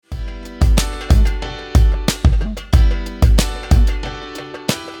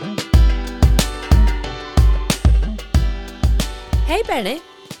Bene.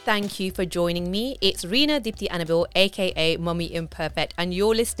 Thank you for joining me. It's Reena Dipti Annabelle, aka Mummy Imperfect, and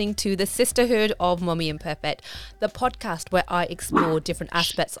you're listening to the Sisterhood of Mummy Imperfect, the podcast where I explore different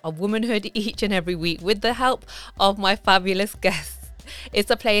aspects of womanhood each and every week with the help of my fabulous guests. It's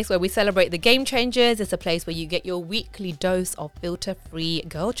a place where we celebrate the game changers. It's a place where you get your weekly dose of filter-free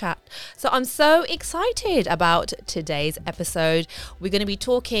girl chat. So I'm so excited about today's episode. We're going to be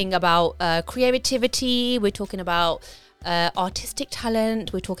talking about creativity. We're talking about artistic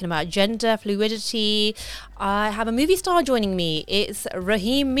talent. We're talking about gender fluidity. I have a movie star joining me. It's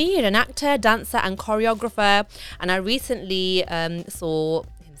Raheem Mir, an actor, dancer and choreographer, and I recently saw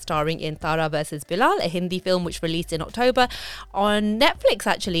him starring in Tara Vs Bilal, a Hindi film which released in October on Netflix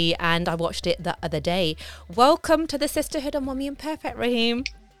actually, and I watched it the other day. Welcome to the Sisterhood of Mummy Imperfect, Raheem.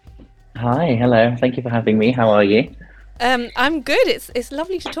 Hi, hello. Thank you for having me. How are you? I'm good. It's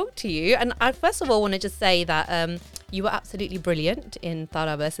lovely to talk to you. And I first of all want to just say that you were absolutely brilliant in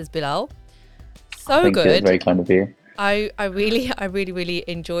Tara vs Bilal. So Thank you. good. It's very kind of you. I really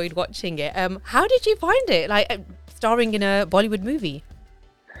enjoyed watching it. How did you find it? Like starring in a Bollywood movie?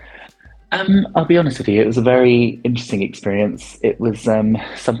 I'll be honest with you, it was a very interesting experience. It was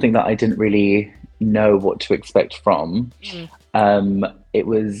something that I didn't really know what to expect from. It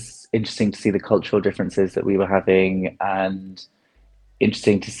was interesting to see the cultural differences that we were having and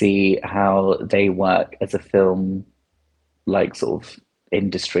interesting to see how they work as a film, like sort of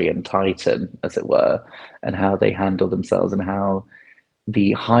industry and titan, as it were, and how they handle themselves and how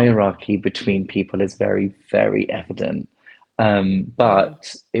the hierarchy between people is very, very evident.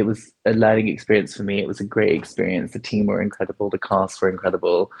 But it was a learning experience for me. It was a great experience. The team were incredible. The cast were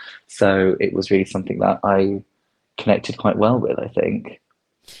incredible. So it was really something that I connected quite well with, I think.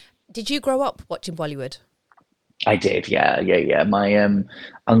 Did you grow up watching Bollywood? I did, yeah. My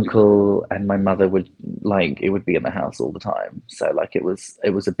uncle and my mother would like it would be in the house all the time. So like it was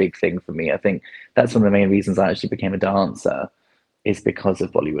a big thing for me. I think that's one of the main reasons I actually became a dancer is because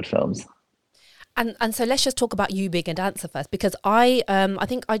of Bollywood films. And so let's just talk about you being a dancer first, because I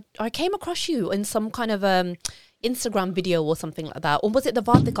think I came across you in some kind of Instagram video or something like that, or was it the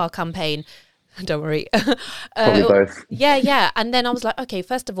Vadika campaign? Don't worry. Probably both. Yeah. And then I was like, okay,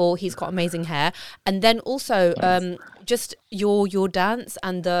 first of all, he's got amazing hair, and then also just your dance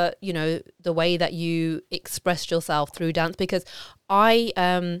and the way that you expressed yourself through dance, because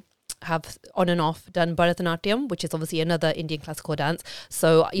I have on and off done Bharatanatyam, which is obviously another Indian classical dance.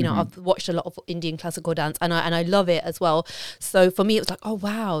 So, I've watched a lot of Indian classical dance and I love it as well. So for me, it was like, oh,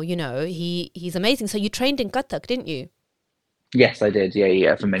 wow, he's amazing. So you trained in Kathak, didn't you? Yes, I did.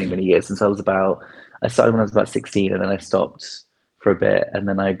 Yeah, for many, many years. Since I started when I was about 16 and then I stopped for a bit and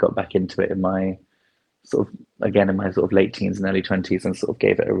then I got back into it in my sort of, again, in my sort of late teens and early 20s and sort of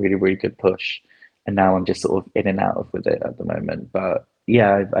gave it a really, really good push. And now I'm just sort of in and out of with it at the moment. But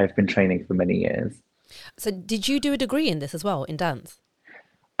yeah, I've been training for many years. So did you do a degree in this as well, in dance?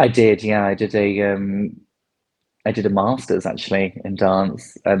 I did, yeah. I did a master's actually in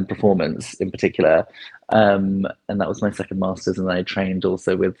dance and performance in particular. And that was my second master's, and then I trained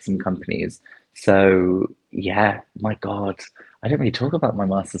also with some companies. So yeah, my God, I don't really talk about my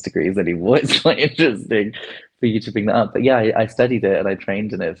master's degrees anymore. It's quite interesting for you to bring that up. But yeah, I studied it and I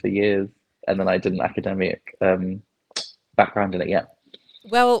trained in it for years, and then I did an academic background in it. Yeah.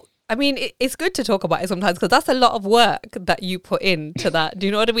 Well, I mean, it's good to talk about it sometimes because that's a lot of work that you put into that. Do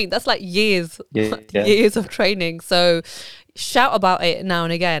you know what I mean? That's like years, Yeah, yeah. years of training. So shout about it now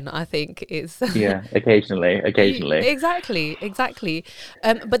and again, I think is Yeah, occasionally. exactly.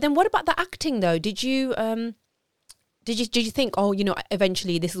 But then what about the acting though? Did you think, oh,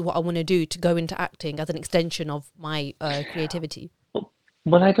 eventually this is what I want to do, to go into acting as an extension of my creativity?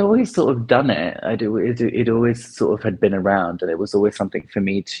 Well, I'd always sort of done it. It always sort of had been around, and it was always something for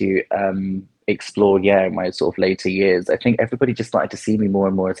me to explore. Yeah, in my sort of later years, I think everybody just started to see me more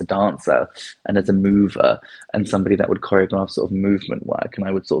and more as a dancer and as a mover and somebody that would choreograph sort of movement work, and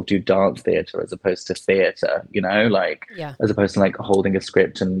I would sort of do dance theatre as opposed to theatre. Like Yeah. as opposed to like holding a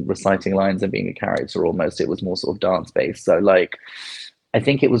script and reciting lines and being a character. Almost, it was more sort of dance based. So like, I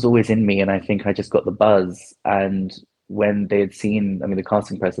think it was always in me, and I think I just got the buzz and when they had seen, I mean, the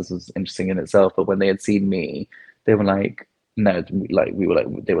casting process was interesting in itself, but when they had seen me, they were like, no, like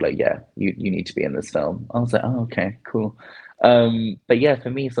they were like, yeah, you need to be in this film. I was like, oh, okay, cool. But yeah, for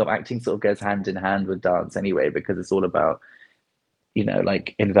me, sort of acting sort of goes hand in hand with dance anyway, because it's all about,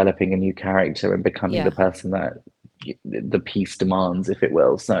 like enveloping a new character and becoming the Yeah. person that the piece demands, if it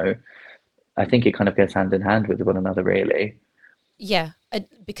will. So I think it kind of goes hand in hand with one another, really. Yeah,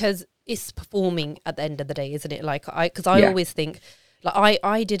 because it's performing at the end of the day, isn't it? Like because I Yeah. always think, like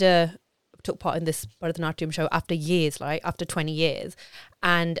I did a took part in this Bharatanatyam show after years, like after 20 years.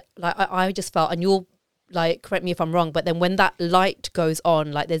 And like I just felt, and you'll like correct me if I'm wrong, but then when that light goes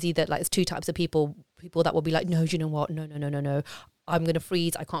on, like there's either like there's two types of people that will be like, no, you know what, no, I'm gonna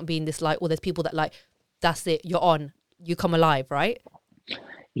freeze, I can't be in this light. Or there's people that like, that's it, you're on, you come alive, right?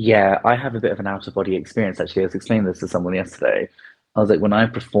 Yeah, I have a bit of an out of body experience actually. I was explaining this to someone yesterday. I was like, when I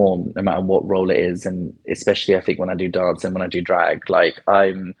perform, no matter what role it is, and especially I think when I do dance and when I do drag, like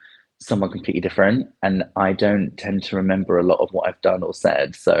I'm someone completely different and I don't tend to remember a lot of what I've done or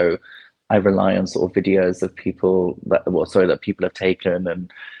said. So I rely on sort of videos of people that, well, sorry, that people have taken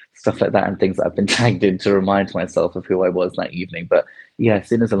and stuff like that and things that I've been tagged in to remind myself of who I was that evening. But yeah, as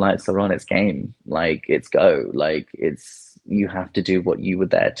soon as the lights are on, it's game. Like it's go. Like it's you have to do what you were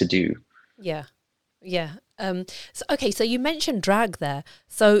there to do. Yeah. Yeah. So okay, so you mentioned drag there.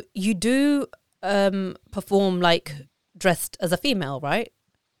 So you do perform like dressed as a female, right?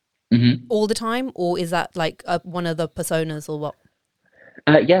 Hmm. All the time, or is that like one of the personas or what?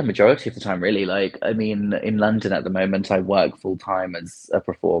 Yeah, majority of the time, really. Like, I mean, in London at the moment, I work full time as a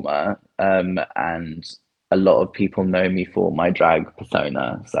performer, and a lot of people know me for my drag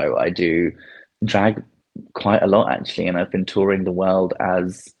persona. So I do drag quite a lot, actually, and I've been touring the world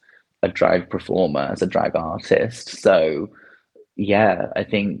as a drag performer, as a drag artist. So yeah, I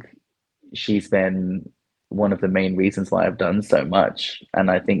think she's been one of the main reasons why I've done so much.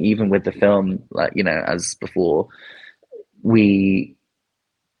 And I think even with the film, like, as before, we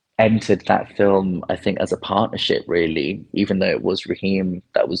entered that film, I think, as a partnership, really, even though it was Raheem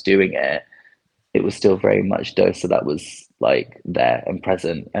that was doing it, it was still very much Dosa that was like there and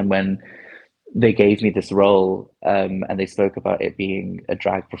present. And when they gave me this role, and they spoke about it being a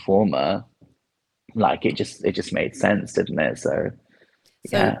drag performer, like it just made sense, didn't it? So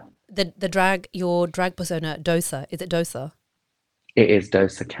So yeah, the drag, your drag persona, Dosa, is it Dosa? it is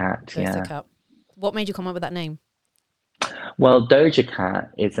Dosa Cat, Dosa yeah. Cat. What made you come up with that name? Well, Doja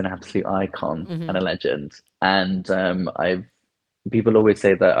Cat is an absolute icon Hmm. and a legend, and I've people always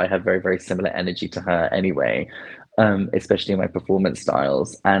say that I have very, very similar energy to her anyway, especially in my performance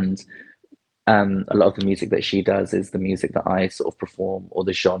styles. And a lot of the music that she does is the music that I sort of perform, or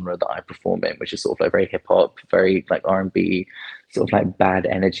the genre that I perform in, which is sort of like very hip hop, very like R&B, sort of like bad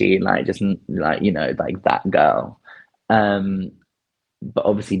energy, like just like like that girl. Um, but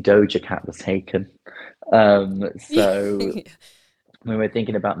obviously Doja Cat was taken. So when we're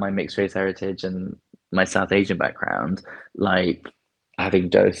thinking about my mixed race heritage and my South Asian background, like having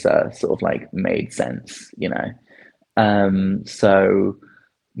dosa sort of like made sense. So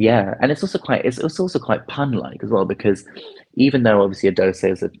yeah, and it's also quite pun-like as well because even though obviously a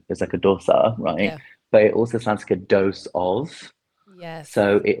dosa is like a dosa, right? Yeah. But it also sounds like a dose of. Yes.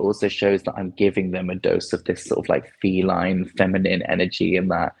 So it also shows that I'm giving them a dose of this sort of like feline, feminine energy,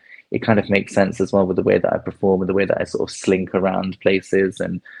 and that it kind of makes sense as well with the way that I perform, and the way that I sort of slink around places,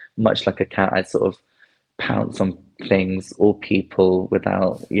 and much like a cat, I sort of pounce on things or people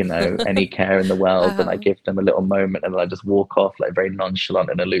without, any care in the world. And I Um, give them a little moment, and then I just walk off like very nonchalant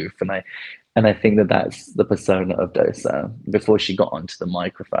and aloof. And I think that that's the persona of Dosa. Before she got onto the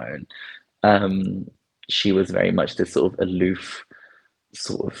microphone, um, she was very much this sort of aloof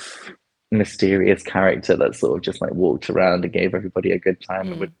sort of mysterious character that sort of just like walked around and gave everybody a good time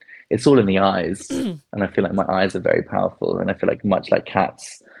and mm. would it's all in the eyes, and I feel like my eyes are very powerful, and I feel like much like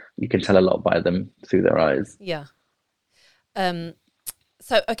cats you can tell a lot by them through their eyes. Yeah. Um,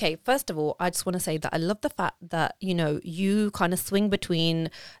 so, okay, first of all, I just want to say that I love the fact that, you kind of swing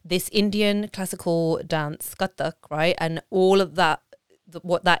between this Indian classical dance, Kathak, right? And all of that,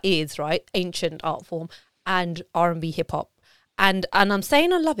 what that is, right? Ancient art form and R&B hip hop. And I'm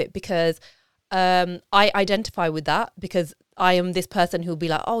saying I love it because I identify with that because I am this person who'll be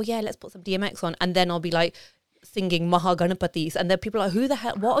like, oh yeah, let's put some DMX on. And then I'll be like singing Maha Ganapatis. And then people are like, who the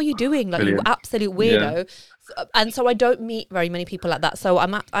hell, what are you doing? Like you Brilliant. absolute Yeah. weirdo. And so I don't meet very many people like that. So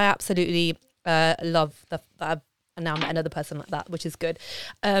I absolutely love that I've now met another person like that, which is good.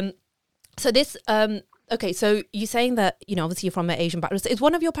 Um, so this, okay, so you're saying that, obviously you're from an Asian background. So is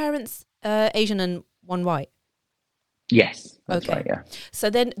one of your parents Asian and one white? Yes, that's right. Okay. Yeah. So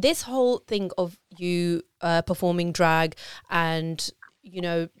then this whole thing of you performing drag and,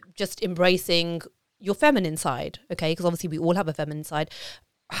 just embracing your feminine side, okay, because obviously we all have a feminine side.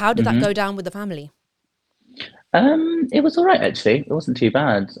 How did that go Hmm. down with the family? It was all right actually. It wasn't too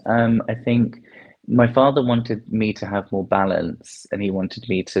bad. I think my father wanted me to have more balance, and he wanted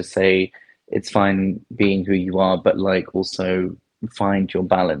me to say it's fine being who you are, but like also find your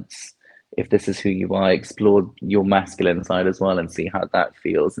balance. If this is who you are, explore your masculine side as well and see how that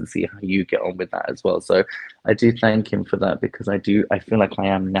feels and see how you get on with that as well. So I do thank him for that because I feel like I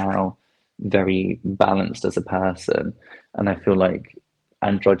am now very balanced as a person, and I feel like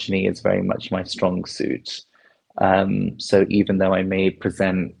androgyny is very much my strong suit. So even though I may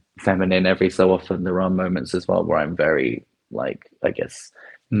present feminine every so often, there are moments as well where I'm very, like, I guess,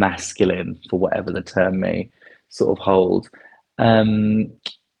 masculine, for whatever the term may sort of hold. Um,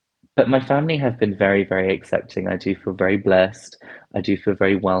 but my family have been very, very accepting. I do feel very blessed. I do feel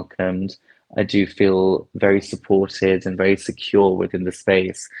very welcomed. I do feel very supported and very secure within the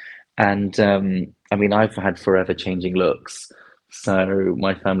space. And I mean, I've had forever changing looks. So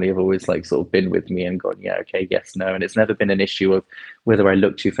my family have always like sort of been with me and gone, yeah, okay, yes, no. And it's never been an issue of whether I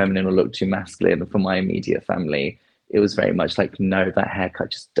look too feminine or look too masculine. For my immediate family, it was very much like, no, that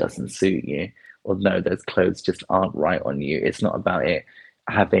haircut just doesn't suit you. Or no, those clothes just aren't right on you. It's not about it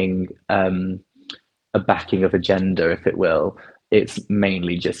having a backing of a gender, if it will. It's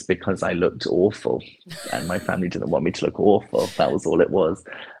mainly just because I looked awful and my family didn't want me to look awful. That was all it was.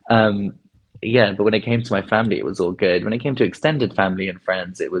 Um, yeah, but when it came to my family, it was all good. When it came to extended family and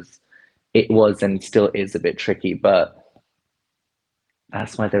friends, it was and still is a bit tricky, but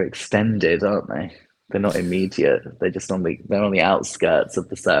that's why they're extended, aren't they? They're not immediate. They're on the outskirts of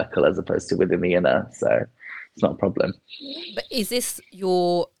the circle as opposed to within the inner. So it's not a problem. But is this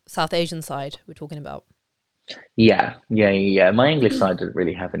your South Asian side we're talking about? Yeah. My English side didn't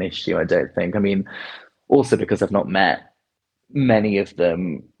really have an issue, I don't think. I mean, also because I've not met many of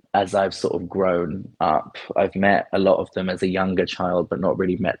them as I've sort of grown up. I've met a lot of them as a younger child, but not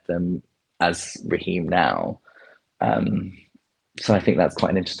really met them as Raheem now. Um, so I think that's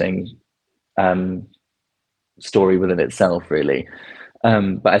quite an interesting um, story within itself, really.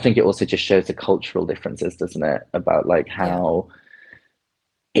 But I think it also just shows the cultural differences, doesn't it? About like Yeah. how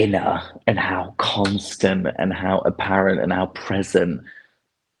inner and how constant and how apparent and how present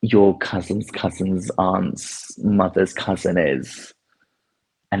your cousin's aunt's mother's cousin is.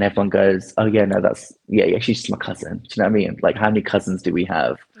 And everyone goes, oh, yeah, no, yeah, she's just my cousin. Do you know what I mean? Like, how many cousins do we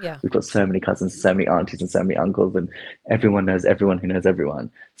have? Yeah. We've got so many cousins, so many aunties, and so many uncles, and everyone knows everyone who knows everyone.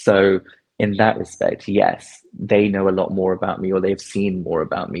 So, in that respect, yes, they know a lot more about me, or they've seen more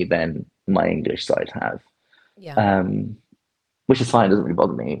about me than my English side have. Yeah. Um, which is fine, doesn't really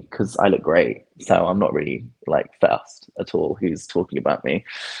bother me because I look great. So I'm not really like fussed at all who's talking about me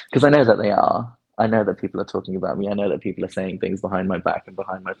because I know that they are. I know that people are talking about me. I know that people are saying things behind my back and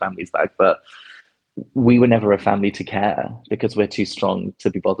behind my family's back, but we were never a family to care because we're too strong to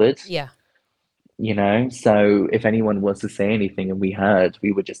be bothered, Yeah. you know? So if anyone was to say anything and we heard,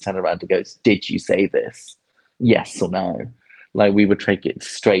 we would just turn around and go, did you say this? Yes or no? Like we would take it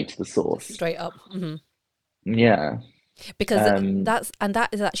straight to the Just source. straight up. Yeah. Because Um, that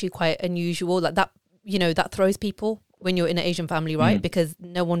is actually quite unusual. Like that, that throws people when you're in an Asian family, right? mm, Because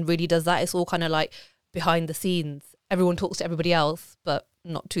no one really does that. It's all kind of like behind the scenes. Everyone talks to everybody else, but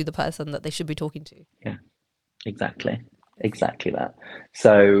not to the person that they should be talking to. yeah. Exactly. Exactly that.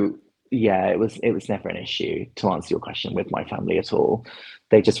 So yeah, it was never an issue to answer your question with my family at all.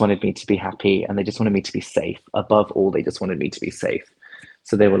 They just wanted me to be happy and they just wanted me to be safe. Above all, they just wanted me to be safe.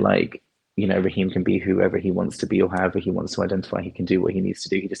 So they were like, Raheem can be whoever he wants to be or however he wants to identify. He can do what he needs to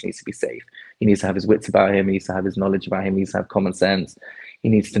do. He just needs to be safe. He needs to have his wits about him. He needs to have his knowledge about him. He needs to have common sense. He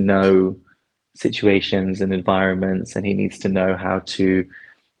needs to know situations and environments and he needs to know how to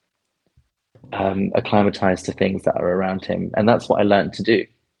acclimatize to things that are around him, and that's what I learned to do.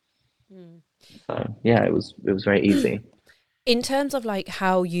 Mm. So yeah, it was very easy. In terms of like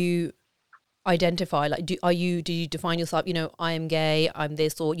how you identify, like do you define yourself, I am gay, I'm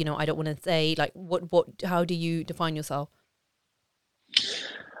this, or I don't want to say, like, what how do you define yourself?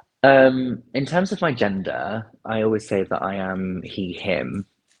 In terms of my gender, I always say that I am he, him.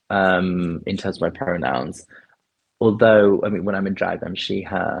 In terms of my pronouns, although I mean when I'm in drag, I'm she,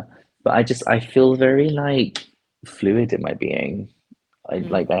 her. But I feel very like fluid in my being.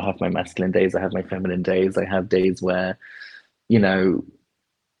 Mm. I have my masculine days, I have my feminine days, I have days where you know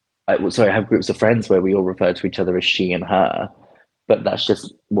I have groups of friends where we all refer to each other as she and her, but that's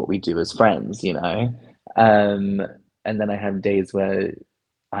just what we do as friends. Um, and then I have days where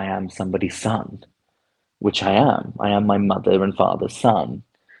I am somebody's son, which I am. I am my mother and father's son,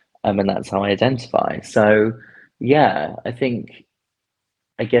 and that's how I identify. So, yeah,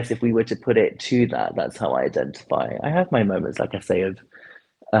 I guess if we were to put it to that, that's how I identify. I have my moments, like I say, of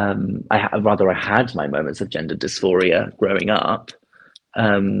I had my moments of gender dysphoria growing up,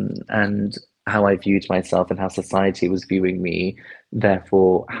 and how I viewed myself and how society was viewing me.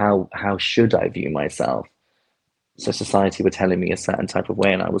 Therefore, how should I view myself? So society were telling me a certain type of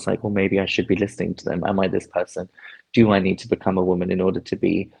way, and I was like, well, maybe I should be listening to them. Am I this person? Do I need to become a woman in order to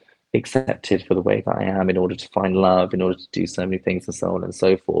be accepted for the way that I am in order to find love, in order to do so many things, and so on and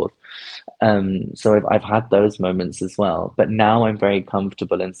so forth. So I've had those moments as well. But now I'm very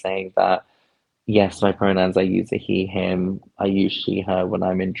comfortable in saying that, yes, my pronouns, I use a he, him. I use she, her when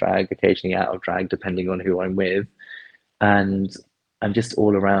I'm in drag, occasionally out of drag, depending on who I'm with. And I'm just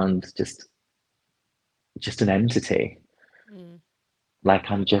all around just an entity. Mm,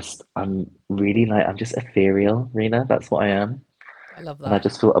 Like I'm really like, I'm just ethereal, Rena. That's what I am. I love And I that.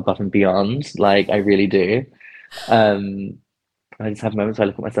 just feel above and beyond. Like I really do. Um, I just have moments where I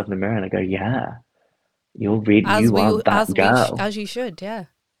look at myself in the mirror and I go, yeah, you are that girl. As you should, yeah.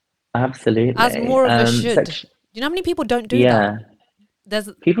 As Absolutely. more of a should. Do you know how many people don't do that? Yeah, There's,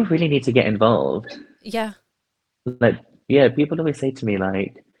 people really need to get involved. yeah, Like, yeah, people always say to me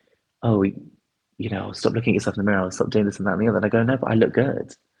like, oh, stop looking at yourself in the mirror, stop doing this and that and the other. And I go, no, but I look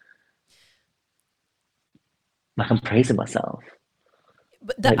good. Like I'm praising myself.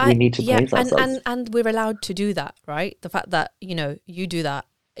 but that Like we I, need to yeah, praise ourselves. and we're allowed to do that, right? The fact that, you do that,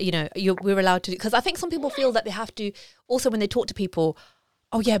 we're allowed to, because I think some people feel that they have to, also when they talk to people,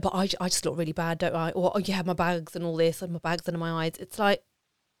 oh yeah, but I just look really bad, don't I? Or, oh yeah, my bags and all this, and my bags under my eyes. It's like,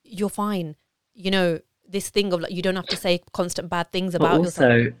 you're fine. This thing of like, you don't have to say constant bad things But about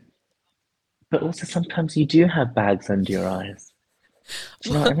yourself. also, but also sometimes you do have bags under your eyes. Do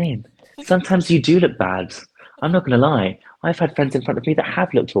you know what I mean? Sometimes you do look bad. I'm not gonna lie. I've had friends in front of me that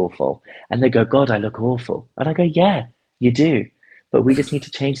have looked awful, and they go, "God, I look awful," and I go, "Yeah, you do, but we just need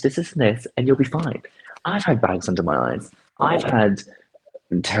to change this and this, and you'll be fine." I've had bags under my eyes. I've had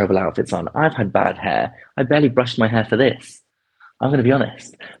terrible outfits on. I've had bad hair. I barely brushed my hair for this. I'm going to be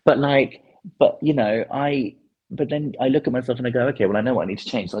honest. But like, but you know, but then I look at myself and I go, okay, well, I know what I need to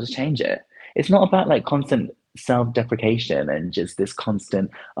change, so I'll just change it. It's not about like constant self-deprecation and just this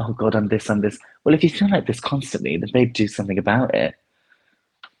constant, oh God, I'm this, I'm this. Well, if you feel like this constantly, then babe, do something about it.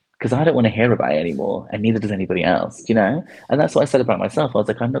 Because I don't want to hear about it anymore, and neither does anybody else, you know? And that's what I said about myself. I was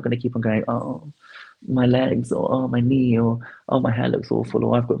like, I'm not going to keep on going, oh, my legs, or oh, my knee, or oh, my hair looks awful,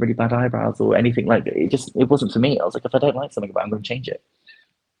 or I've got really bad eyebrows, or anything like that. It wasn't for me. I was like, if I don't like something about it, I'm going to change it.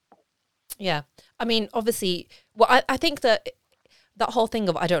 Yeah. I mean, obviously, well, I think that whole thing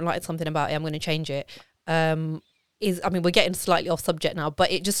of I don't like something about it, I'm going to change it, I mean, we're getting slightly off subject now,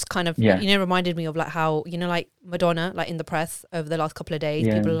 but it just kind of, Yeah, reminded me of like how, like Madonna, like in the press over the last couple of days,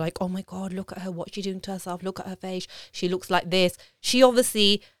 yeah, people are like, oh my God, look at her, what's she doing to herself? Look at her face. She looks like this. She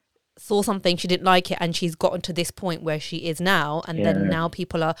obviously saw something, she didn't like it, and she's gotten to this point where she is now. And then yeah. now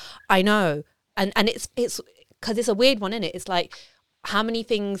people are, I know. And it's because it's a weird one, isn't it? It's like, how many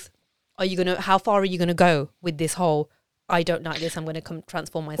things how far are you going to go with this whole, I don't like this, I'm going to come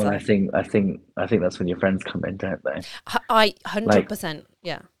transform Well, myself. I think that's when your friends come in, don't they? I Like, 100%,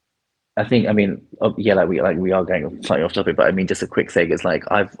 yeah. I mean, yeah, we are going slightly off topic, but I mean, just a quick thing is like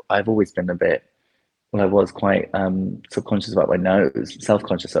I've always been a bit, well, I was quite subconscious about my nose,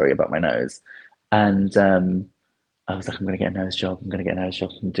 self-conscious, sorry, about my nose, and I was like, I'm gonna get a nose job, I'm gonna get a nose job,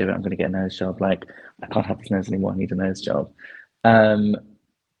 I'm gonna do it, I'm gonna get a nose job. Like, I can't have this nose anymore, I need a nose job. Um,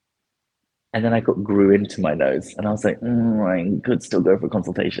 and then I grew into my nose, and I was like, I could still go for a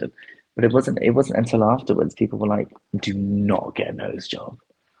consultation, but it wasn't until afterwards people were like, do not get a nose job.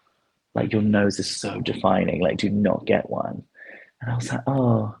 Like your nose is so defining. Like, do not get one. And I was like,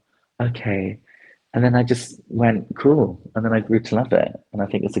 oh, okay. And then I just went, cool. And then I grew to love it. And I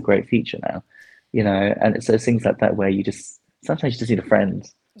think it's a great feature now, you know. And it's those things like that where sometimes you just need a friend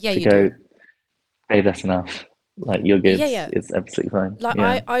Yeah, to you do. go, hey, that's enough. Like, you're good. Yeah, yeah. It's absolutely fine. Like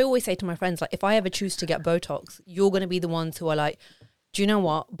Yeah. I always say to my friends, like if I ever choose to get Botox, you're going to be the ones who are like, do you know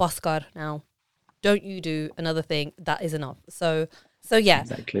what? Baskar now. Don't you do another thing. That is enough. So yeah.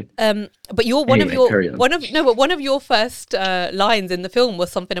 Exactly. But you're Anyway, carry on. one of your first lines in the film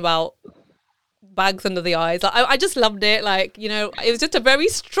was something about bags under the eyes. I just loved it. Like, it was just a very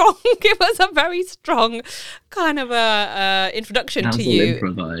strong, it was a very strong kind of a introduction That to was all you.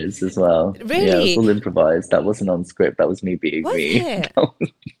 improvised as well. Yeah, it was Really? all improvised. That wasn't on script. That was me being Was me. it?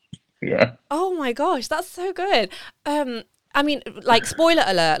 Yeah. Oh my gosh, that's so good. I mean, like, spoiler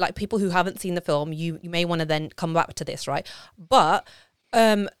alert, like people who haven't seen the film, you may want to then come back to this, right? But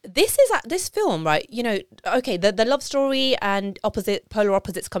this film, right? Okay, the love story and polar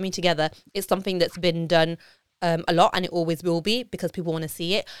opposites coming together is something that's been done a lot, and it always will be because people want to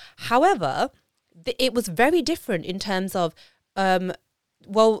see it. However, it was very different in terms of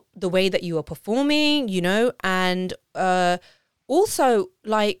well, the way that you were performing, and also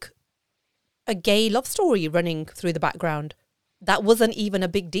like a gay love story running through the background. That wasn't even a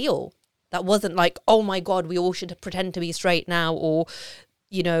big deal. That wasn't like, oh my God, we all should pretend to be straight now, or,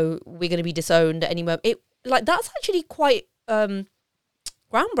 we're going to be disowned at any moment. It, like, that's actually quite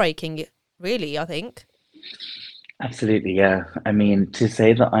groundbreaking, really, I think. Absolutely, yeah. I mean, to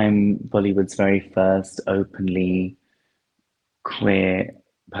say that I'm Bollywood's very first openly queer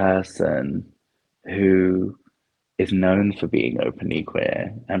person who is known for being openly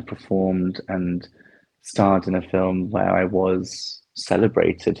queer and performed and starred in a film where I was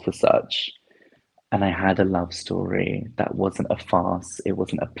celebrated for such. And I had a love story that wasn't a farce, it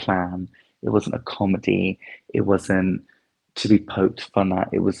wasn't a plan, it wasn't a comedy, it wasn't to be poked fun at.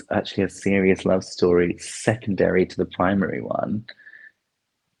 It was actually a serious love story, secondary to the primary one,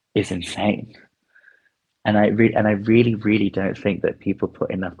 is insane. And I really, really don't think that people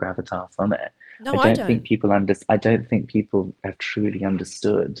put enough gravitas on it. No, I don't. I don't think people have truly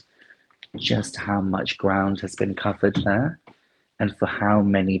understood just how much ground has been covered there and for how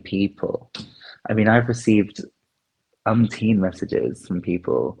many people. I mean, I've received umpteen messages from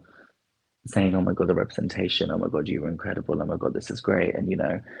people saying, "Oh my God, the representation! Oh my God, you were incredible! Oh my God, this is great!"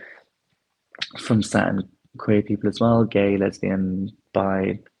 And from certain queer people as well, gay, lesbian,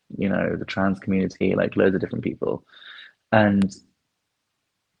 bi, the trans community, like loads of different people. And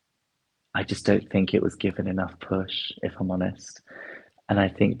I just don't think it was given enough push, if I'm honest. And I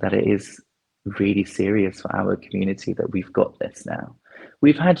think that it is really serious for our community that we've got this now.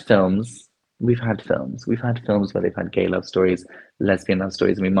 We've had films, we've had films where they've had gay love stories, lesbian love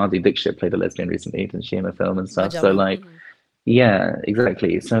stories. I mean, Madhuri Dixit played a lesbian recently, didn't she, in a film and stuff? So, Pajama. like, yeah,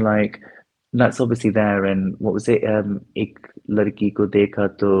 exactly. So, like, that's obviously there. And what was it? Ik Ladki Ko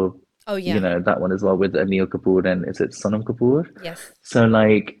Dekha To, Oh, yeah. that one as well with Anil Kapoor and is it Sonam Kapoor? Yes. So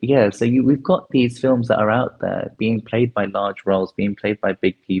like, yeah, so we've got these films that are out there being played by large roles, being played by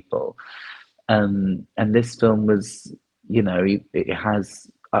big people. And this film was, it has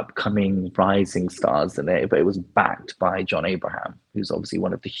upcoming rising stars in it, but it was backed by John Abraham, who's obviously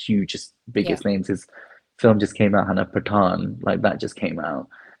one of the hugest, Yeah. biggest names. His film just came out, Hannah Patan, like that just came out.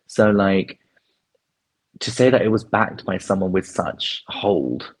 So like to say that it was backed by someone with such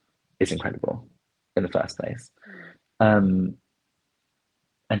hold is incredible in the first place. Um,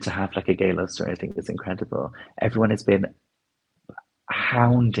 and to have like a gay love story, I think is incredible. Everyone has been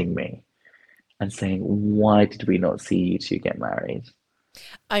hounding me and saying, why did we not see you two get married?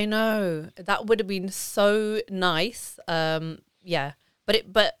 I know that would have been so nice. Yeah, but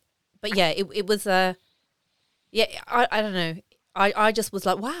yeah, it was yeah. I don't know. I just was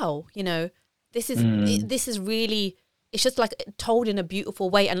like, wow, Mm, this is really. It's just like told in a beautiful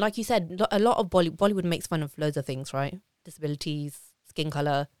way, and like you said, a lot of Bollywood makes fun of loads of things, right? Disabilities, skin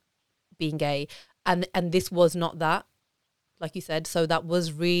color, being gay, and this was not that, like you said. So that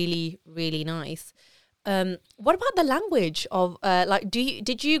was really really nice. What about the language of like?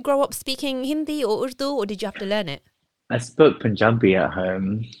 Did you grow up speaking Hindi or Urdu, or did you have to learn it? I spoke Punjabi at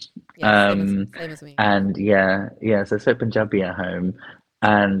home. Yeah, Um, same as me. and yeah, so I spoke Punjabi at home.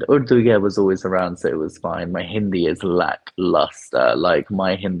 And Urdu, yeah, was always around, so it was fine. My Hindi is lackluster. Like,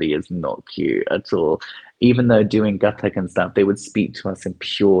 my Hindi is not cute at all. Even though doing Kathak and stuff, they would speak to us in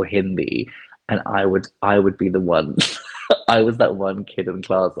pure Hindi, and I would be the one. I was that one kid in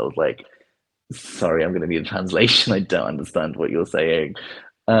class. I was like, sorry, I'm going to need a translation. I don't understand what you're saying.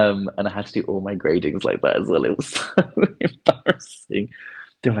 And I had to do all my gradings like that as well. It was so embarrassing.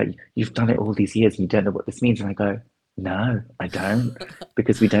 They're like, you've done it all these years and you don't know what this means. And I go, no, I don't,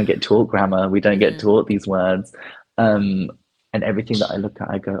 because we don't get taught grammar. We don't get Mm, taught these words. Um, and everything that I look at,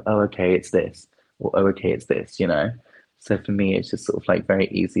 I go, oh, okay, it's this. Or, oh, okay, it's this. So for me, it's just sort of like very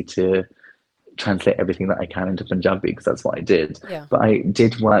easy to translate everything that I can into Punjabi because that's what I did. yeah. But I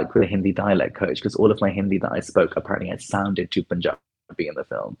did work with a Hindi dialect coach because all of my Hindi that I spoke apparently I sounded too Punjabi in the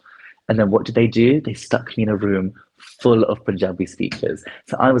film. And then what did they do? They stuck me in a room full of Punjabi speakers.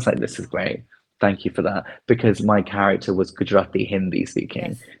 So I was like, this is great. Thank you for that. Because my character was Gujarati Hindi speaking.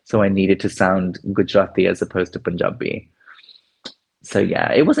 Yes. So I needed to sound Gujarati as opposed to Punjabi. So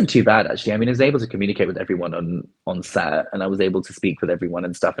yeah, it wasn't too bad actually. I mean, I was able to communicate with everyone on set and I was able to speak with everyone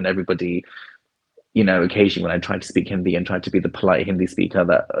and stuff and everybody occasionally when I tried to speak Hindi and tried to be the polite Hindi speaker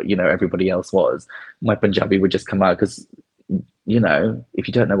that, everybody else was, my Punjabi would just come out because, if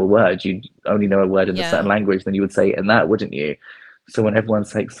you don't know a word, you only know a word in a certain Yeah. language, then you would say it in that, wouldn't you? So when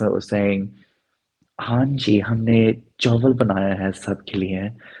everyone's like sort of saying, हाँ जी हमने चावल बनाया है सबके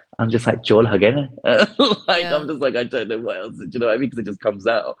लिए, I'm just like chol again. Like Yeah. I'm just like I don't know what else. Do you know what I mean? Because it just comes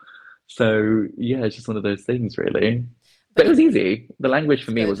out. So yeah, it's just one of those things, really. But But it was easy. The language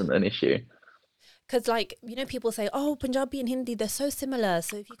for it's me good. wasn't an issue. Because, like, people say, oh, Punjabi and Hindi, they're so similar.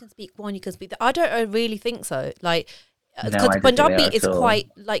 So if you can speak one, you can speak the. I don't really think so. Like, No, because I didn't think they Punjabi are at is all. quite,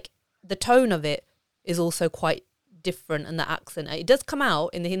 like, the tone of it is also quite different and the accent. It does come out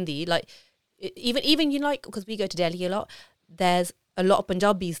in the Hindi. Like, even because we go to Delhi a lot, there's a lot of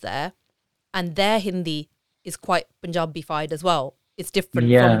Punjabis there, and their Hindi is quite Punjabified as well. It's different from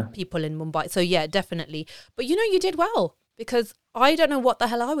Yeah. people in Mumbai. So yeah, definitely. But you know, you did well because I don't know what the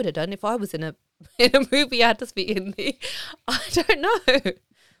hell I would have done if I was in a in a movie I had to speak Hindi. I don't know.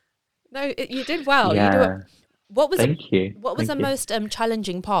 No, you did well. You do it. Yeah. What was the Thank you. what was the Thank you. most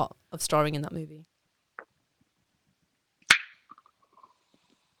challenging part of starring in that movie?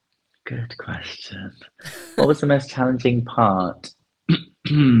 Good question. What was the most challenging part?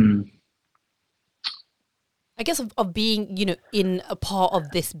 Hmm. I guess of being, in a part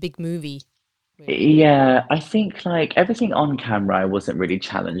of this big movie, really. Yeah, I think like everything on camera I wasn't really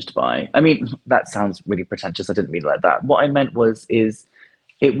challenged by. I mean, that sounds really pretentious. I didn't mean it like that. What I meant was is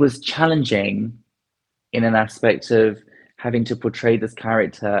it was challenging in an aspect of having to portray this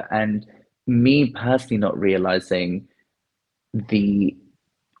character and me personally not realizing the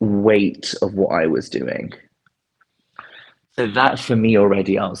weight of what I was doing. So that for me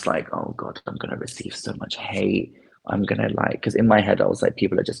already, I was like, oh God, I'm gonna receive so much hate. I'm gonna like, because in my head I was like,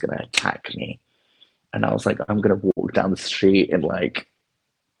 people are just gonna attack me. And I was like, I'm gonna walk down the street in like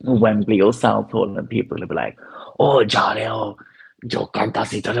Wembley or Southall, and people will be like, "Oh, Jare, oh, jo karta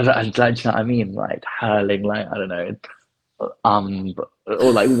si," da, da, da," and like, you know what I mean? Like hurling, like I don't know,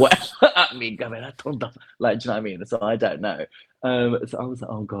 or like what at me, "Kamera tonda," like, do you know what I mean? So I don't know. So I was like,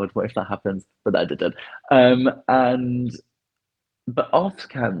 "Oh God, what if that happens?" But that didn't. And but off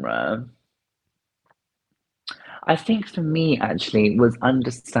camera, I think for me actually was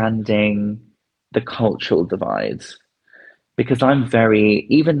understanding the cultural divide because I'm very,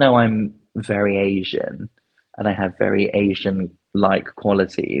 even though I'm very Asian and I have very Asian like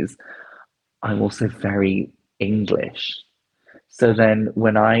qualities, I'm also very English. So then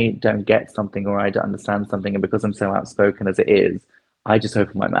when I don't get something or I don't understand something, and because I'm so outspoken as it is, I just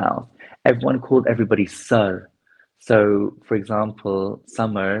open my mouth. Everyone called everybody sir. So, for example,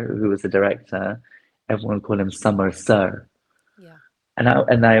 Summer, who was the director, everyone called him Summer Sir. Yeah.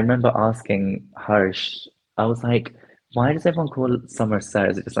 And I remember asking Harsh, I was like, why does everyone call Summer Sir?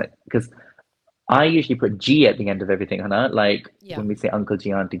 Is it just like because I usually put G at the end of everything, Hannah. Like Yeah. when we say Uncle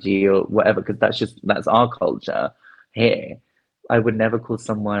G, Auntie G, or whatever, because that's our culture here. I would never call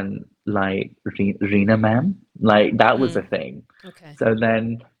someone like Rena ma'am. Like that was a Mm, thing. okay. So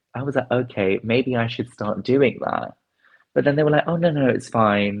then I was like, okay, maybe I should start doing that. But then they were like, oh no, no, it's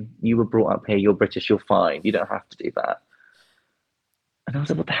fine. You were brought up here, you're British, you're fine. You don't have to do that. And I was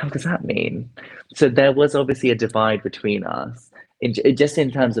like, what the hell does that mean? So there was obviously a divide between us, just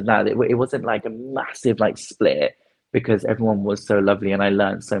in terms of that. It wasn't like a massive like split because everyone was so lovely and I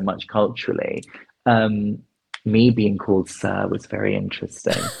learned so much culturally. Um, Me being called sir was very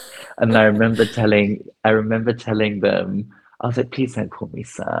interesting. And I remember telling them, I was like, please don't call me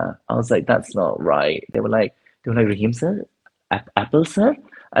sir. I was like, that's not right. They were like, Raheem sir? Apple sir?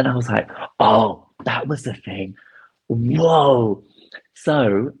 And I was like, oh, that was the thing. Whoa.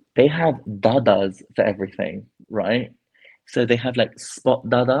 So they have dadas for everything, right? So they have like spot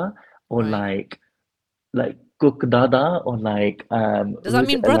dada or Right. like cook dada or like Does that who's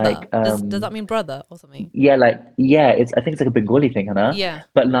mean it brother? like Does that mean brother or something? yeah, it's I think it's like a Bengali thing, Hannah. Yeah.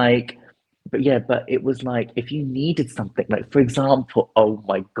 But like but yeah, but it was like if you needed something, like for example, oh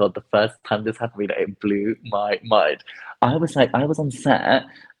my God, the first time this happened, like, it blew my mind. I was on set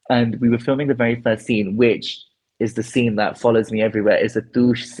and we were filming the very first scene, which is the scene that follows me everywhere, is the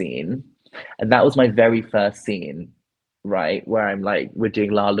douche scene. And that was my very first scene, right? Where I'm like, we're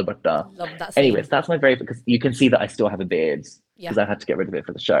doing La Butta. Love that Anyways, scene. that's my very, because you can see that I still have a beard Yeah. because I had to get rid of it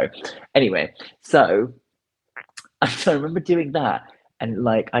for the show. Anyway, so so I remember doing that, and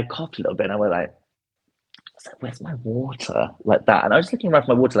like I coughed a little bit, and I was like, "Where's my water?" Like that, and I was just looking around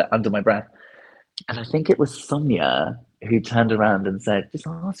for my water, like under my breath, and I think it was Sonia who turned around and said, "Just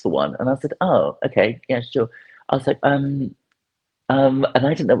ask for one," and I said, "Oh, okay, yeah, sure." I was like, and I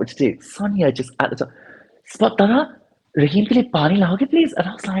didn't know what to do. Sonia just at the top, "Spot Dara, Raheem ke liye pani laoge, please," and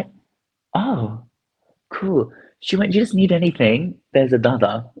I was like, "Oh." Cool. She went, you just need anything, there's a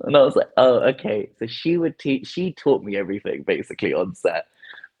dada. And I was like, oh, okay. So she taught me everything basically on set.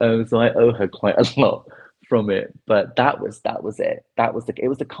 So I owe her quite a lot from it. But that was it. It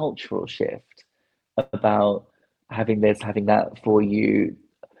was the cultural shift about having that for you.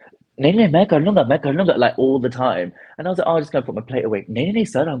 "Nahi, nahi, main kar lunga," like all the time. And I was like, oh, I'm just gonna put my plate away. "Nahi, nahi, nahi,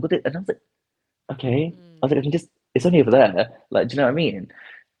 sir, I'm good. And I was like, okay. I was Mm, like, I can just, it's only over there. Like, do you know what I mean?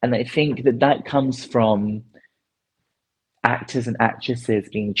 And I think that comes from actors and actresses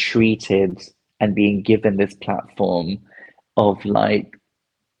being treated and being given this platform of like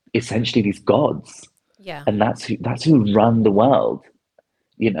essentially these gods, yeah. and that's who run the world.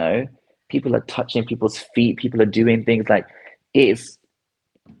 you know People are touching people's feet, people are doing things like It's,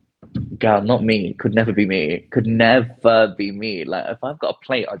 girl, not me. Could never be me. Could never be me. Like if I've got a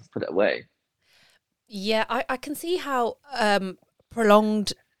plate, I just put it away. Yeah, I can see how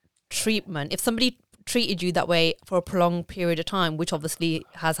prolonged treatment, if somebody treated you that way for a prolonged period of time, which obviously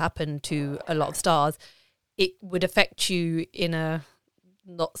has happened to a lot of stars, it would affect you in a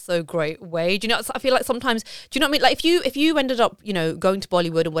not so great way. Do you know? I feel like sometimes, do you know what I mean? Like if you ended up, going to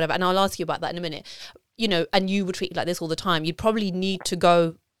Bollywood and whatever, and I'll ask you about that in a minute, and you were treated like this all the time, you'd probably need to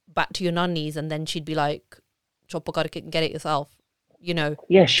go back to your nannies, and then she'd be like, "Chopper, gotta get it yourself,"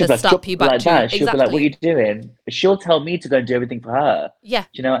 Yeah, she'll to be like, slap drop you back like to that. She'll be like, "What are you exactly. doing?" She'll tell me to go and do everything for her. Yeah, Do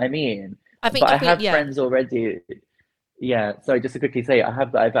you know what I mean? I think But I I feel have yeah, friends already. Yeah, sorry, just to quickly say,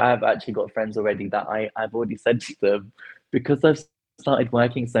 I've actually got friends already that I've already said to them, because I've started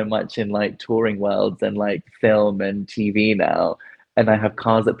working so much in like touring worlds and like film and TV now, and I have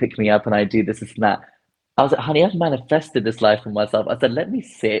cars that pick me up and I do this and that. I was like, honey, I've manifested this life for myself. I said, let me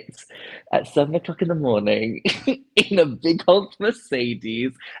sit at 7 o'clock in the morning in a big old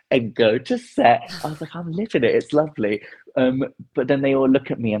Mercedes and go to set. I was like, I'm living it. It's lovely. Um, but then they all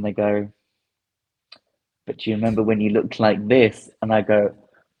look at me and they go, but do you remember when you looked like this? And I go,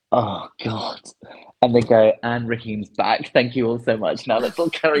 oh God. And they go, and Raheem's back. Thank you all so much. Now let's all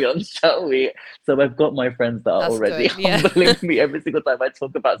carry on, shall we? So I've got my friends that are that's already good. Yeah. humbling me every single time I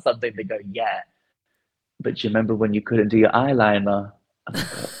talk about something. They go, yeah, but do you remember when you couldn't do your eyeliner? And I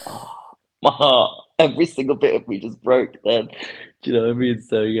go, oh, my heart, every single bit of me just broke then. Do you know what I mean?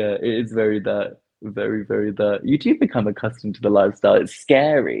 So yeah, it is very that, very, very that. You do become accustomed to the lifestyle. It's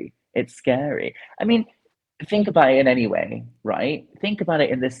scary. It's scary. I mean, think about it in any way, right? Think about it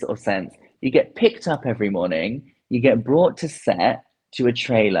in this sort of sense. You get picked up every morning, you get brought to set, to a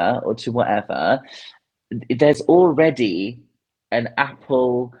trailer or to whatever. There's already an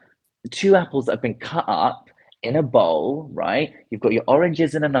apple, two apples that have been cut up in a bowl, right? You've got your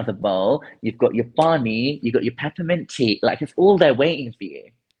oranges in another bowl, you've got your bunny, you've got your peppermint tea, like it's all there waiting for you.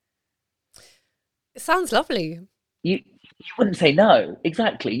 It sounds lovely. You wouldn't say no.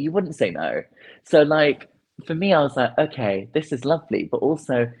 Exactly. You wouldn't say no. So like for me, I was like, okay, this is lovely, but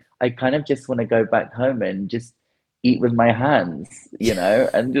also I kind of just want to go back home and just eat with my hands,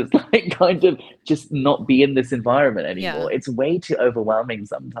 and just like kind of just not be in this environment Yeah. anymore. It's way too overwhelming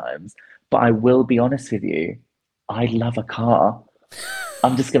sometimes. But I will be honest with you, I love a car.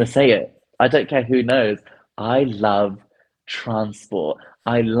 I'm just going to say it. I don't care who knows. I love transport.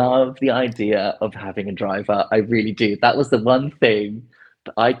 I love the idea of having a driver. I really do. That was the one thing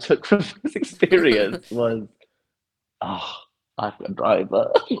that I took from this experience was, oh, I've got a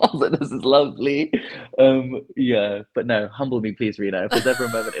driver. I was like, this is lovely. Yeah, but no, humble me, please, Rena. If there's ever a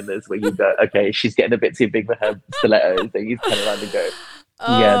moment in this where you go, okay, she's getting a bit too big for her stilettos, then you turn around and go,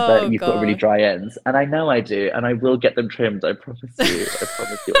 yeah, but Oh you've got really God. dry ends. And I know I do, and I will get them trimmed. I promise you. I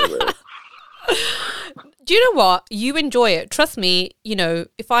promise you I will. Do you know what? You enjoy it. Trust me,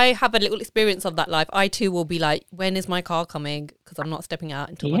 if I have a little experience of that life, I too will be like, when is my car coming? Because I'm not stepping out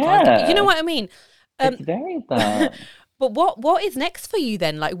until my car. You know Yeah, what I mean? Um, it's very that. but what is next for you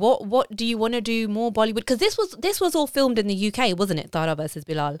then? Like, what do you want to do more Bollywood? Because this was all filmed in the UK, wasn't it? Tara versus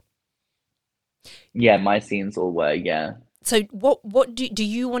Bilal. Yeah, my scenes all were, yeah. So what do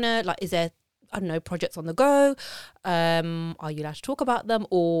you want to like? Is there, I don't know, projects on the go? Are you allowed to talk about them,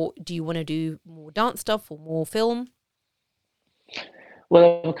 or do you want to do more dance stuff or more film?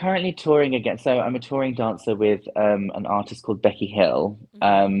 Well, I'm currently touring again. So I'm a touring dancer with an artist called Becky Hill,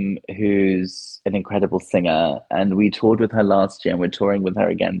 Hmm. who's an incredible singer. And we toured with her last year and we're touring with her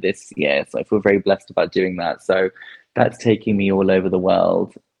again this year. So I feel very blessed about doing that. So that's taking me all over the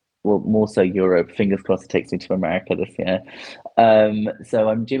world. Well, more so Europe. Fingers crossed it takes me to America this year. So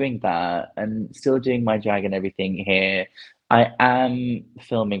I'm doing that and still doing my drag and everything here. I am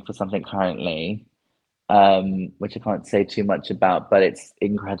filming for something currently, which I can't say too much about, but it's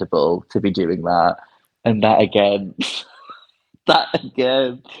incredible to be doing that. And that again, that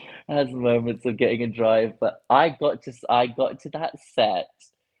again has moments of getting a drive. But I got to that set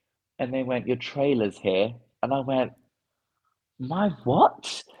and they went, your trailer's here. And I went, my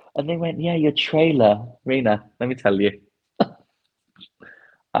what? And they went, yeah, your trailer. Rena, let me tell you,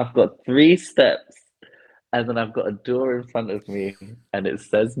 I've got 3 steps and then I've got a door in front of me and it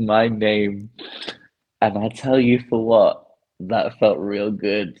says my name. And I tell you for what, that felt real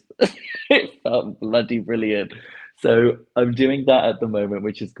good. It felt bloody brilliant. So I'm doing that at the moment,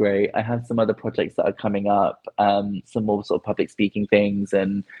 which is great. I have some other projects that are coming up, some more sort of public speaking things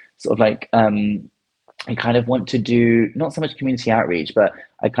and sort of like I kind of want to do not so much community outreach, but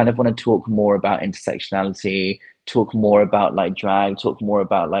I kind of want to talk more about intersectionality, talk more about like drag, talk more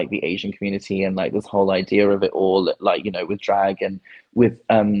about like the Asian community and like this whole idea of it all, like, you know, with drag and with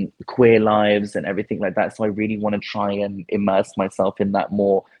queer lives and everything like that. So I really want to try and immerse myself in that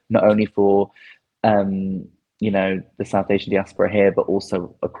more, not only for um, you know, the South Asian diaspora here, but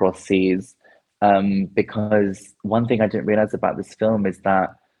also across seas. Because one thing I didn't realize about this film is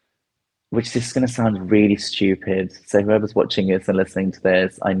that, which is going to sound really stupid. So whoever's watching this and listening to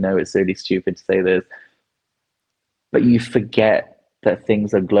this, I know it's really stupid to say this, but you forget that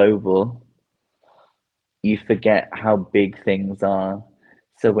things are global. You forget how big things are.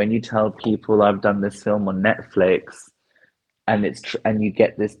 So when you tell people I've done this film on Netflix and and you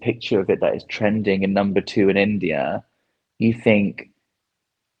get this picture of it that is trending in number 2 in India, you think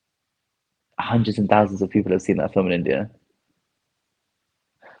hundreds and thousands of people have seen that film in India.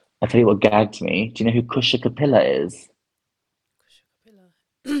 I'll tell you what gagged me. Do you know who Kusha Kapila is?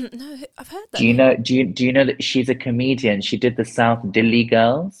 No, I've heard that Do you name. know do you know that she's a comedian? She did the South Delhi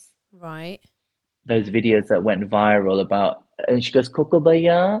Girls, Right. those videos that went viral about, and she goes, Coco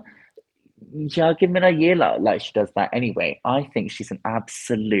Bhaiya, jaake mera ye la, like she does that. Anyway, I think she's an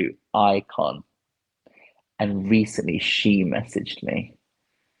absolute icon. And recently she messaged me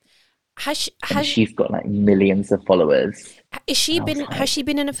and Has she's got like millions of followers. is she And I was been has she like,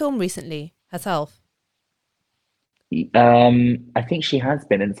 been in a film recently herself? I think she has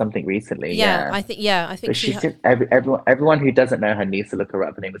been in something recently, yeah. Yeah, I think But she she's just everyone who doesn't know her needs to look her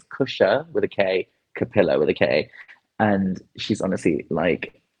up. Her name is Kusha with a K, Kapilla with a K, and she's honestly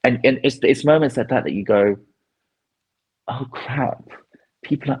like, and it's moments like that that you go, oh crap,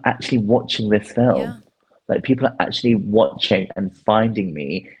 people are actually watching this film. yeah. Like people are actually watching and finding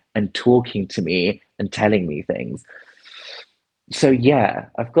me and talking to me and telling me things. So yeah,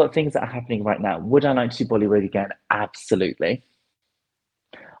 I've got things that are happening right now. Would I like to do Bollywood again? Absolutely.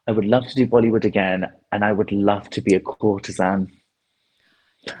 I would love to do Bollywood again, and I would love to be a courtesan.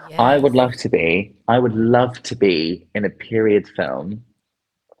 Yes. I would love to be in a period film,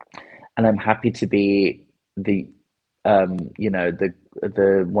 and I'm happy to be the, you know, the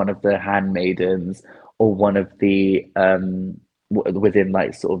one of the handmaidens or one of the within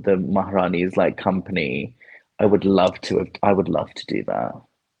like sort of the Maharani's like company. I would love to do that.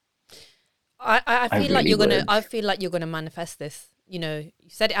 I I feel like really you're gonna would. I feel like you're gonna manifest this. You know, you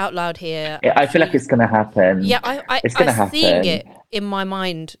said it out loud here. Yeah, I'm I feel like seeing it's gonna yeah, happen. It's I gonna seeing happen. it in my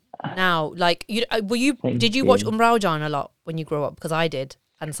mind now. Like you did Thank you watch you. Jan a lot when you grew up? Because I did.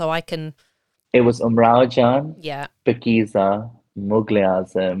 And so I can It was Jan, yeah. Pakiza, Mughal E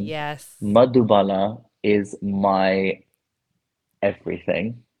Azam, Yes. Madhubala is my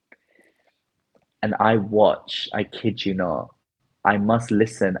everything. And I kid you not, I must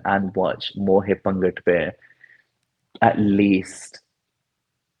listen and watch Mohe Pangat Bear at least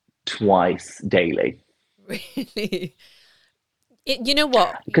twice daily. Really. You know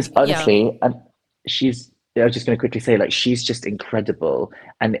what? Because Yeah. honestly, and I was just going to quickly say, like, she's just incredible.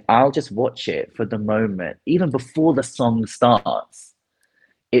 And I'll just watch it for the moment, even before the song starts.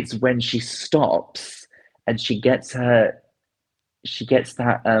 It's when she stops and she gets that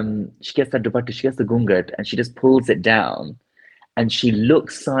dupatta, she gets the gungat, and she just pulls it down and she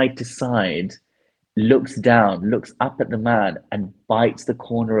looks side to side, looks down, looks up at the man, and bites the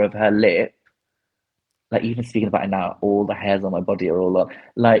corner of her lip. Like even speaking about it now, all the hairs on my body are all up.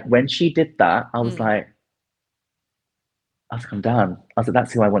 Like when she did that, Mm. I was like, I'm done. I was like,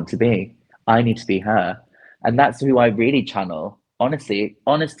 that's who I want to be. I need to be her. And that's who I really channel. Honestly,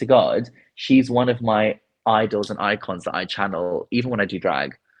 honest to God, she's one of my idols and icons that I channel, even when I do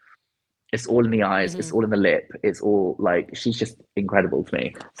drag. It's all in the eyes, it's Hmm. all in the lip, it's all like she's just incredible to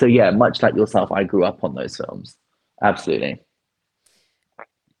me. So yeah, much like yourself, I grew up on those films. Absolutely.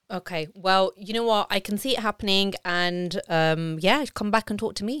 Okay. Well, you know what? I can see it happening and yeah, come back and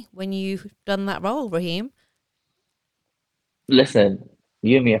talk to me when you've done that role, Raheem. Listen,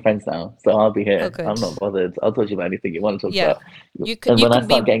 you and me are friends now, so I'll be Oh here. I'm good. not bothered. I'll talk to you about anything you want to talk Yeah. about. And You when I can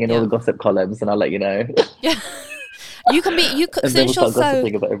start be getting in all yeah. the gossip columns, then I'll let you know. Yeah. You could And then we'll since you're start so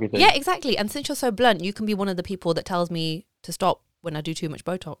gossiping about yeah, everything. exactly. And since you're so blunt, you can be one of the people that tells me to stop when I do too much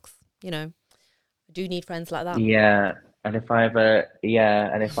Botox. You know, I do need friends like that. And if I ever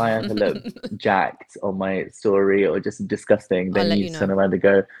look jacked on my story or just disgusting, I'll then let you you turn know. around and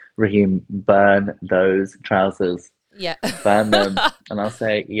go, Raheem, burn those trousers. Yeah. Burn them. And I'll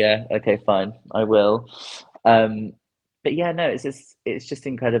say, yeah, okay, fine, I will. Um, but yeah, no, it's just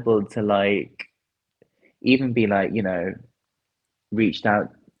incredible to like even be like, you know, reached out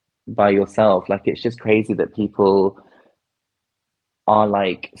by yourself. Like it's just crazy that people are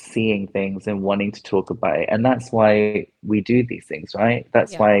like seeing things and wanting to talk about it. And that's why we do these things, right?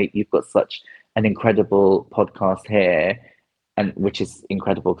 That's Yeah. why you've got such an incredible podcast here, and which is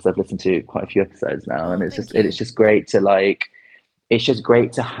incredible because I've listened to quite a few episodes now, and Oh, it's thank just you. it's just great to like it's just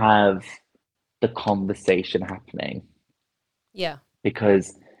great to have the conversation happening Yeah.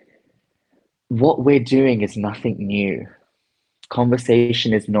 because what we're doing is nothing new.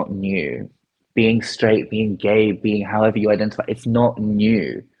 Conversation is not new. Being straight, being gay, being however you identify, it's not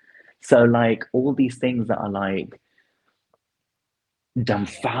new. So like all these things that are like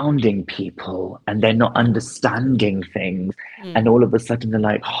dumbfounding people and they're not understanding things, Mm. and all of a sudden they're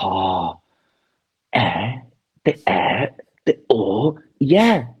like, oh, eh, the oh,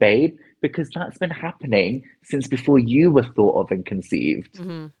 yeah, babe, because that's been happening since before you were thought of and conceived,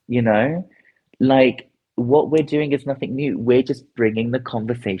 Hmm. you know? Like, what we're doing is nothing new. We're just bringing the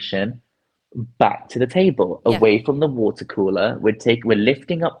conversation back to the table, Yeah. away from the water cooler. We're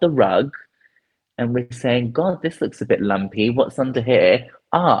lifting up the rug and we're saying, God, this looks a bit lumpy. What's under here?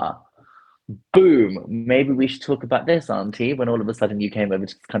 Ah, boom, maybe we should talk about this, Auntie, when all of a sudden you came over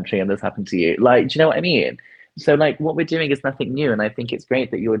to this country and this happened to you. Like, do you know what I mean? So, like, what we're doing is nothing new. And I think it's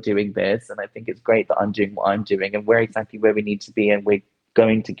great that you're doing this. And I think it's great that I'm doing what I'm doing. And we're exactly where we need to be. And we're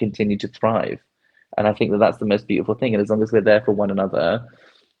going to continue to thrive. And I think that that's the most beautiful thing. And as long as we're there for one another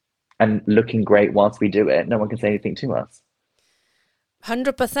and looking great whilst we do it, no one can say anything to us.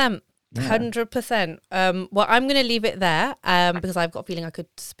 100%. Yeah. 100%. Well, I'm going to leave it there because I've got a feeling I could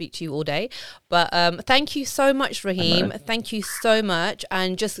speak to you all day. But thank you so much, I Raheem. know. Thank you so much.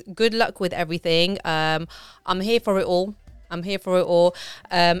 And just good luck with everything. I'm here for it all. I'm here for it all.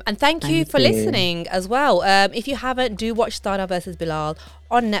 And thank you Thank for you. listening as well. If you haven't, do watch Tara Vs Bilal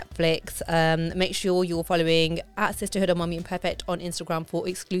on Netflix. Make sure you're following at Sisterhood of Mummy Imperfect on Instagram for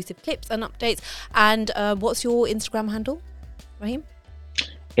exclusive clips and updates. And what's your Instagram handle, Raheem?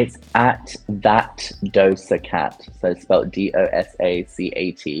 It's at that Dosa Cat. So spelled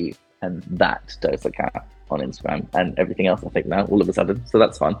DOSACAT, and that Dosa Cat on Instagram and everything else, I think, now, all of a sudden. So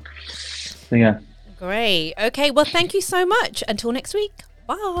that's fun. So yeah. Great. Okay. Well, thank you so much. Until next week.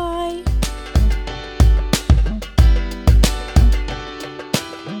 Bye.